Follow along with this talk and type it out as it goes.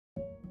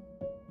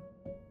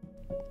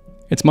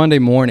It's Monday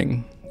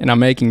morning, and I'm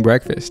making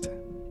breakfast.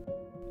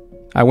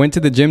 I went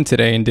to the gym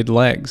today and did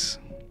legs.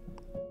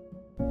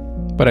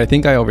 But I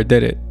think I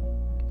overdid it,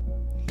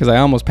 because I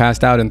almost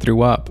passed out and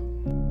threw up.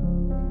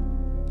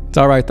 It's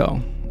alright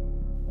though.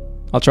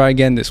 I'll try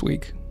again this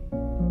week.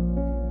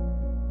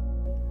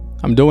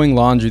 I'm doing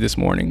laundry this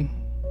morning.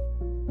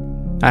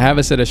 I have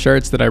a set of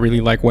shirts that I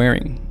really like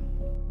wearing.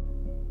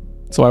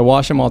 So I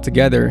wash them all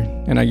together,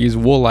 and I use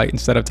Woolite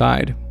instead of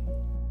Tide.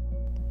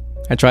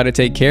 I try to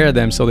take care of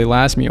them so they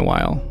last me a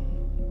while.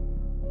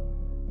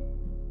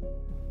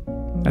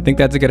 I think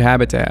that's a good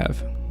habit to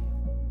have.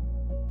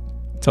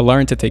 To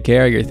learn to take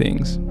care of your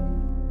things.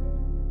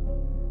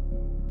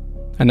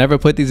 I never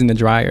put these in the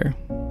dryer.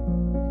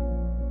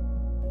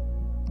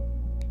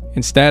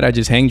 Instead, I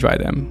just hang dry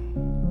them.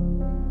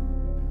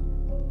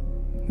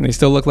 And they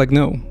still look like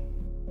new.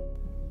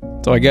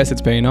 So I guess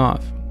it's paying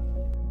off.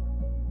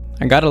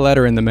 I got a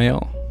letter in the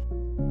mail.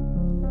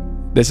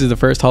 This is the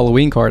first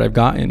Halloween card I've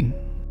gotten.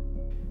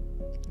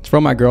 It's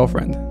from my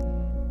girlfriend.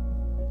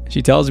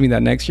 She tells me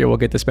that next year we'll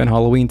get to spend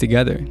Halloween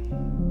together.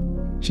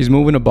 She's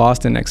moving to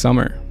Boston next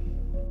summer.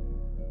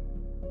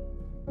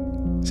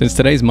 Since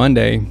today's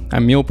Monday,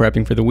 I'm meal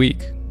prepping for the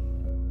week.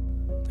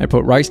 I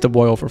put rice to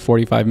boil for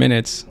 45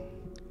 minutes.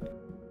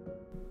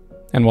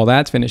 And while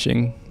that's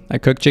finishing, I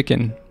cook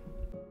chicken.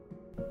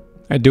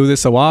 I do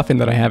this so often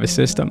that I have a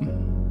system.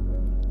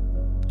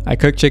 I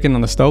cook chicken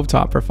on the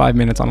stovetop for 5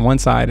 minutes on one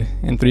side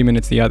and 3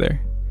 minutes the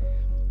other.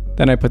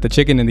 Then I put the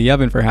chicken in the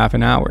oven for half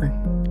an hour.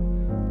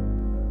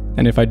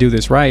 And if I do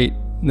this right,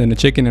 then the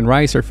chicken and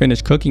rice are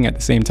finished cooking at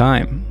the same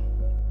time.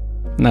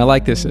 And I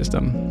like this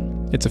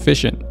system. It's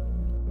efficient.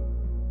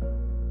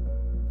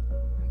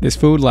 This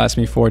food lasts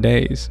me 4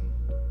 days.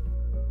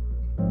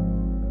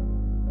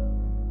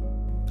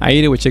 I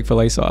eat it with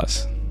Chick-fil-A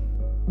sauce.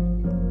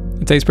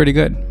 It tastes pretty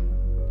good.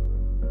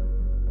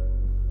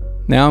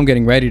 Now I'm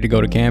getting ready to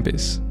go to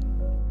campus.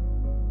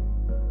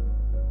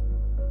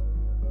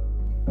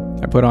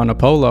 I put on a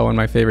polo and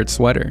my favorite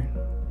sweater.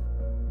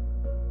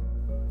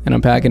 And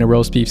I'm packing a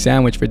roast beef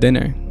sandwich for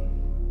dinner.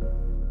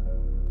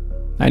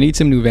 I need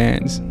some new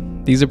Vans.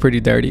 These are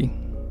pretty dirty.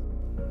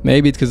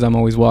 Maybe it's because I'm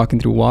always walking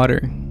through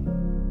water.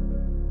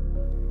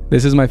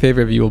 This is my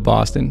favorite view of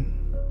Boston.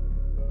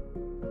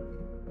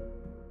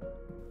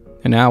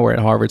 And now we're at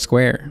Harvard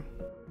Square.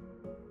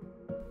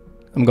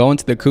 I'm going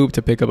to the Coop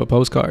to pick up a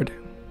postcard.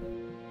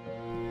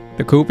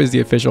 The Coop is the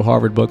official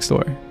Harvard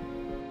bookstore.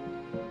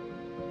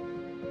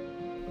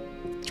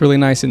 It's really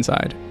nice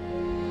inside.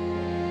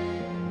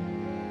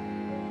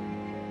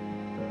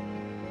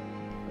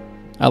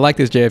 I like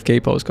this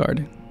JFK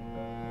postcard.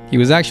 He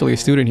was actually a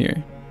student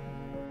here.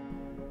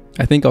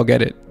 I think I'll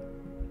get it.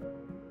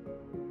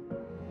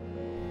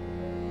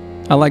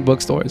 I like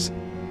bookstores.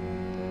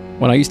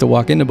 When I used to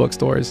walk into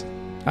bookstores,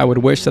 I would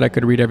wish that I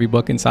could read every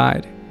book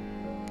inside.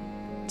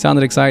 It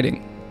sounded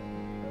exciting.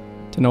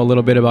 To know a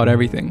little bit about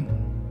everything.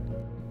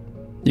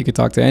 You could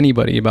talk to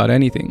anybody about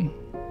anything.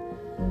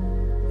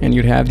 And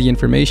you'd have the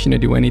information to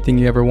do anything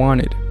you ever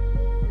wanted.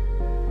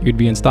 You'd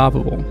be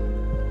unstoppable.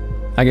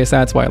 I guess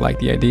that's why I like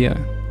the idea.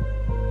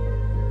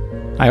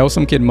 I owe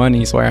some kid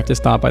money, so I have to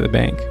stop by the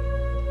bank.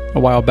 A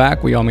while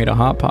back, we all made a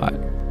hot pot.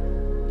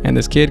 And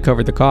this kid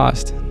covered the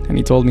cost, and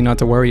he told me not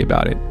to worry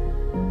about it.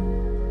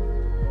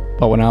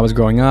 But when I was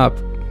growing up,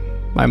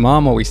 my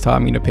mom always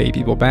taught me to pay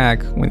people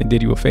back when they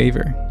did you a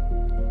favor.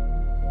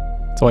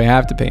 So I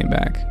have to pay him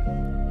back.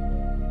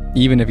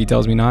 Even if he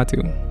tells me not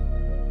to.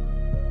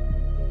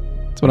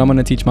 That's what I'm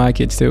gonna teach my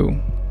kids too.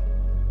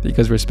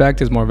 Because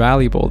respect is more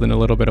valuable than a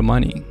little bit of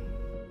money.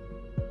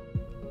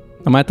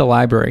 I'm at the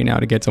library now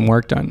to get some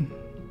work done.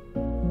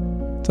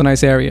 It's a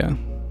nice area.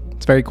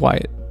 It's very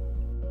quiet.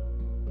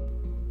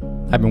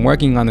 I've been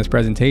working on this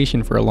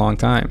presentation for a long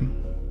time.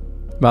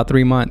 About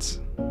 3 months.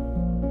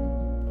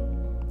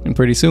 And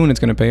pretty soon it's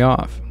gonna pay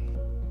off.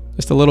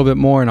 Just a little bit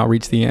more and I'll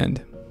reach the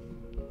end.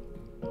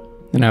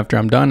 And after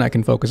I'm done, I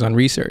can focus on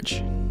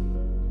research.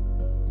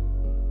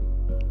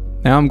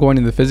 Now I'm going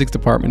to the physics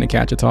department to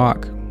catch a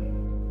talk.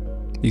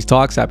 These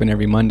talks happen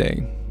every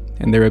Monday,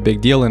 and they're a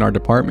big deal in our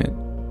department.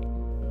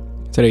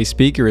 Today's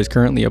speaker is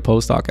currently a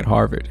postdoc at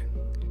Harvard,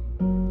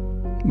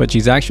 but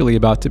she's actually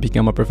about to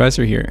become a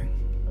professor here.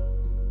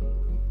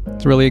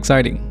 It's really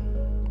exciting.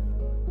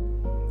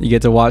 You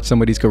get to watch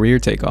somebody's career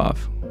take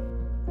off.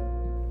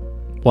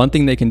 One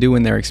thing they can do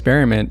in their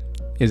experiment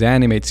is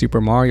animate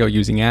Super Mario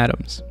using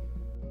atoms.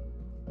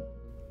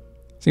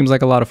 Seems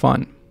like a lot of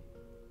fun.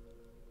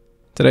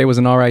 Today was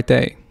an alright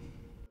day.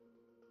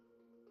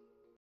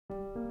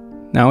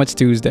 Now it's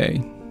Tuesday,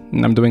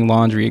 and I'm doing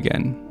laundry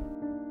again.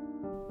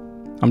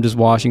 I'm just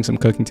washing some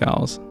cooking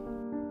towels.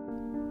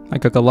 I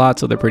cook a lot,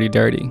 so they're pretty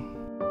dirty.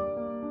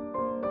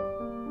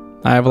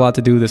 I have a lot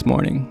to do this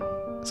morning,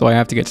 so I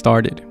have to get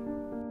started.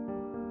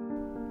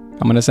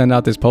 I'm gonna send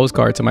out this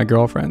postcard to my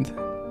girlfriend.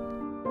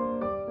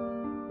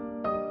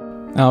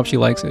 I hope she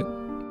likes it.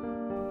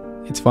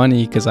 It's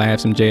funny because I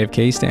have some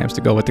JFK stamps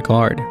to go with the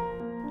card.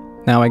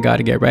 Now I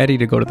gotta get ready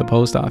to go to the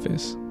post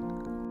office.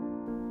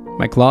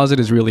 My closet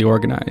is really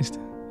organized.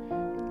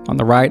 On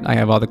the right, I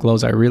have all the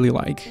clothes I really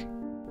like,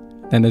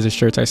 Then there's the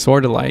shirts I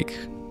sort of like,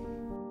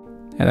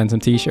 and then some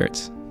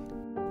t-shirts.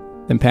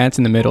 Then pants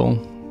in the middle,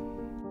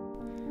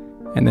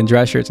 and then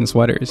dress shirts and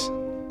sweaters.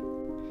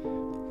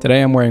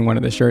 Today I'm wearing one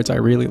of the shirts I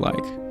really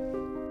like.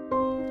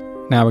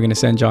 Now we're gonna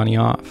send Johnny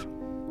off.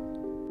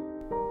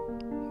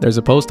 There's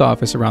a post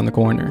office around the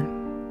corner.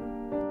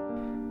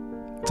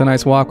 It's a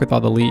nice walk with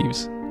all the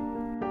leaves.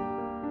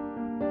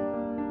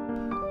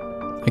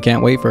 I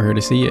can't wait for her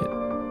to see it.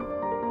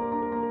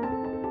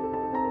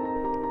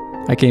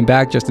 I came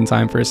back just in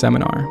time for a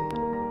seminar.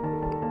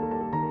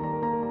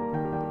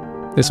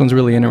 This one's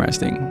really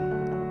interesting,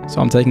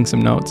 so I'm taking some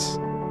notes,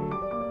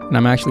 and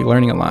I'm actually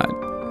learning a lot,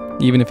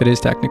 even if it is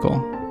technical.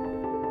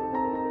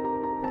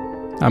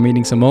 I'm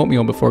eating some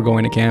oatmeal before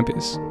going to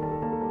campus.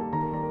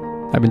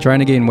 I've been trying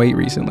to gain weight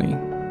recently,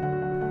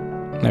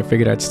 and I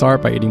figured I'd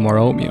start by eating more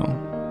oatmeal.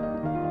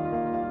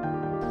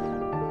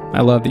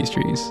 I love these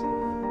trees,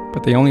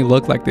 but they only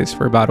look like this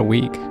for about a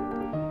week,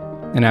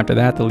 and after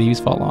that the leaves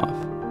fall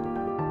off.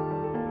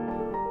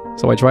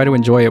 So I try to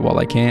enjoy it while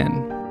I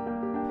can.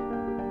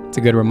 It's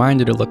a good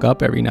reminder to look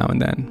up every now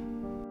and then.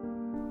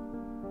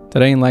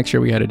 Today in lecture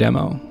we had a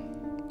demo.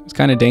 It was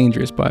kind of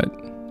dangerous, but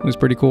it was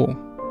pretty cool.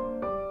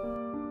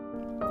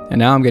 And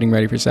now I'm getting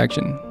ready for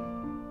section.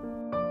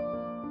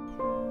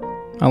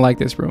 I like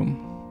this room.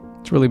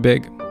 It's really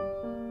big.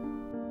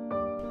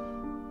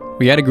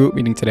 We had a group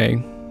meeting today,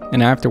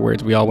 and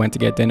afterwards we all went to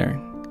get dinner.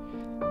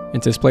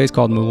 It's this place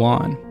called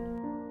Mulan.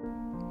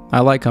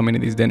 I like coming to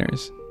these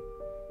dinners.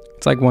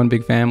 It's like one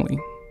big family.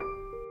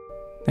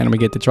 And we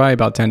get to try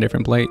about 10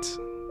 different plates.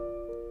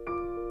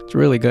 It's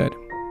really good.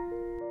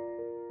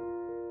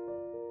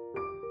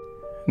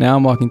 Now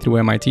I'm walking through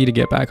MIT to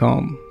get back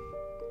home.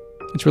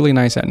 It's really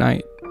nice at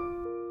night.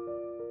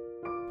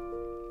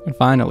 And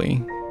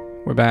finally,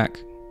 we're back.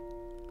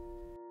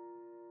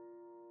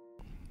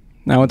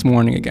 Now it's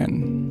morning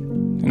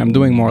again, and I'm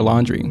doing more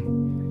laundry.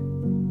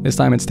 This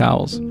time it's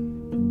towels.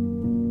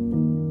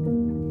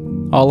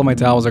 All of my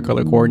towels are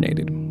color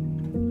coordinated.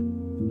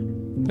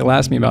 They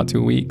last me about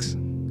 2 weeks.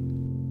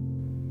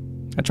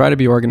 I try to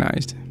be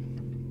organized,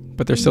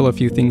 but there's still a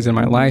few things in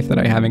my life that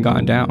I haven't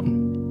gotten down.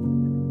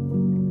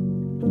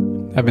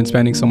 I've been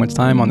spending so much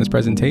time on this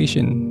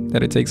presentation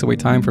that it takes away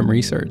time from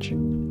research.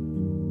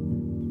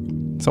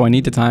 So I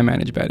need to time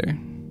manage better.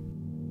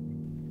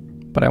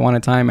 But I want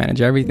to time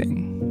manage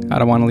everything. I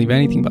don't want to leave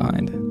anything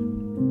behind.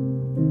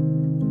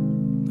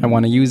 I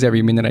want to use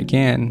every minute I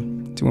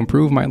can to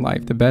improve my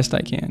life the best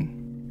I can.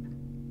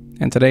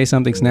 And today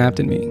something snapped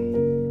in me.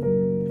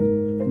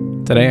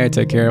 Today I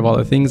took care of all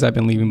the things I've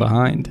been leaving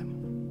behind.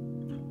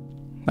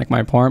 Like my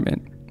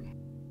apartment.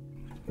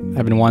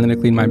 I've been wanting to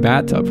clean my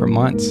bathtub for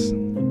months.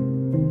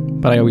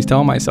 But I always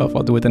tell myself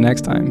I'll do it the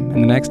next time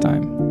and the next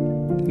time.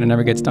 And it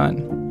never gets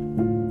done.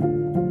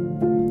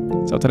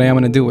 So today I'm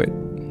going to do it.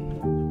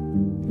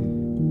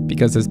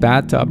 Because this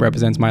bathtub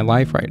represents my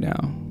life right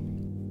now.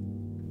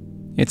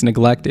 It's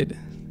neglected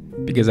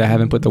because I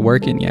haven't put the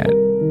work in yet.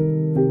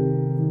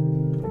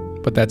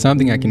 But that's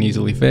something I can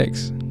easily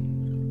fix.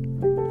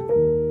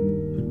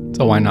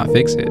 So why not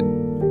fix it?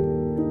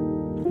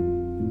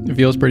 It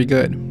feels pretty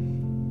good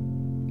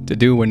to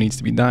do what needs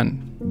to be done.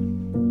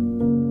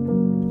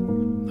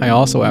 I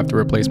also have to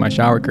replace my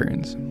shower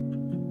curtains.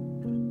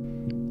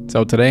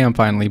 So today I'm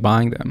finally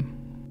buying them.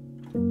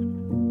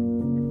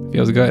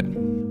 Feels good.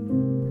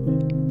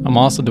 I'm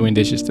also doing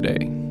dishes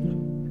today.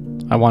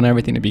 I want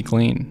everything to be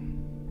clean.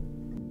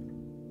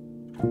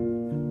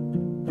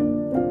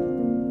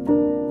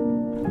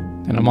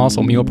 And I'm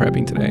also meal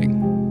prepping today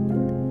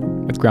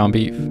with ground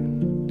beef.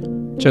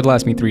 Should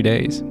last me 3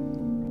 days.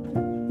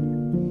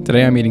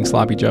 Today I'm eating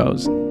sloppy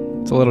joes.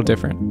 It's a little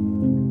different.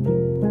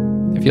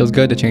 It feels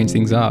good to change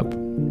things up.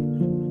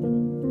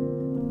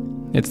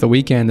 It's the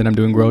weekend and I'm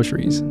doing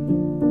groceries.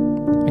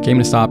 I came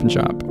to Stop and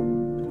Shop.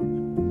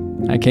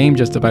 I came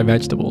just to buy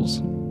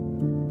vegetables.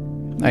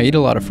 I eat a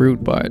lot of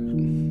fruit, but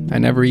I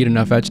never eat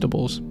enough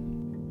vegetables.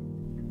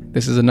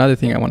 This is another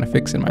thing I want to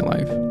fix in my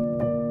life.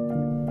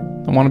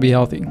 I want to be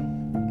healthy.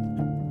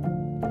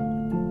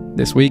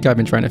 This week I've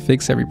been trying to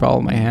fix every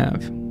problem I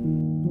have.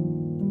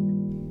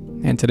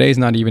 And today's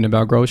not even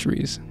about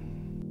groceries.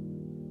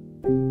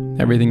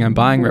 Everything I'm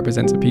buying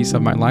represents a piece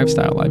of my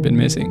lifestyle I've been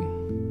missing.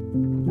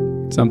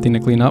 Something to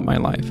clean up my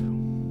life.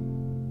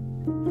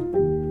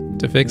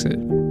 To fix it.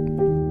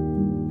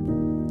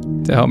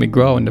 To help me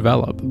grow and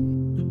develop.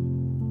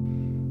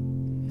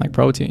 Like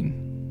protein.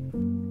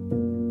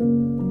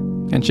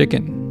 And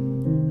chicken.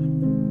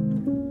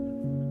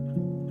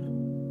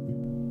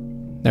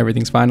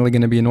 Everything's finally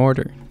going to be in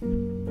order.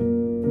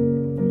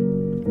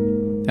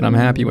 And I'm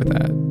happy with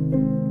that.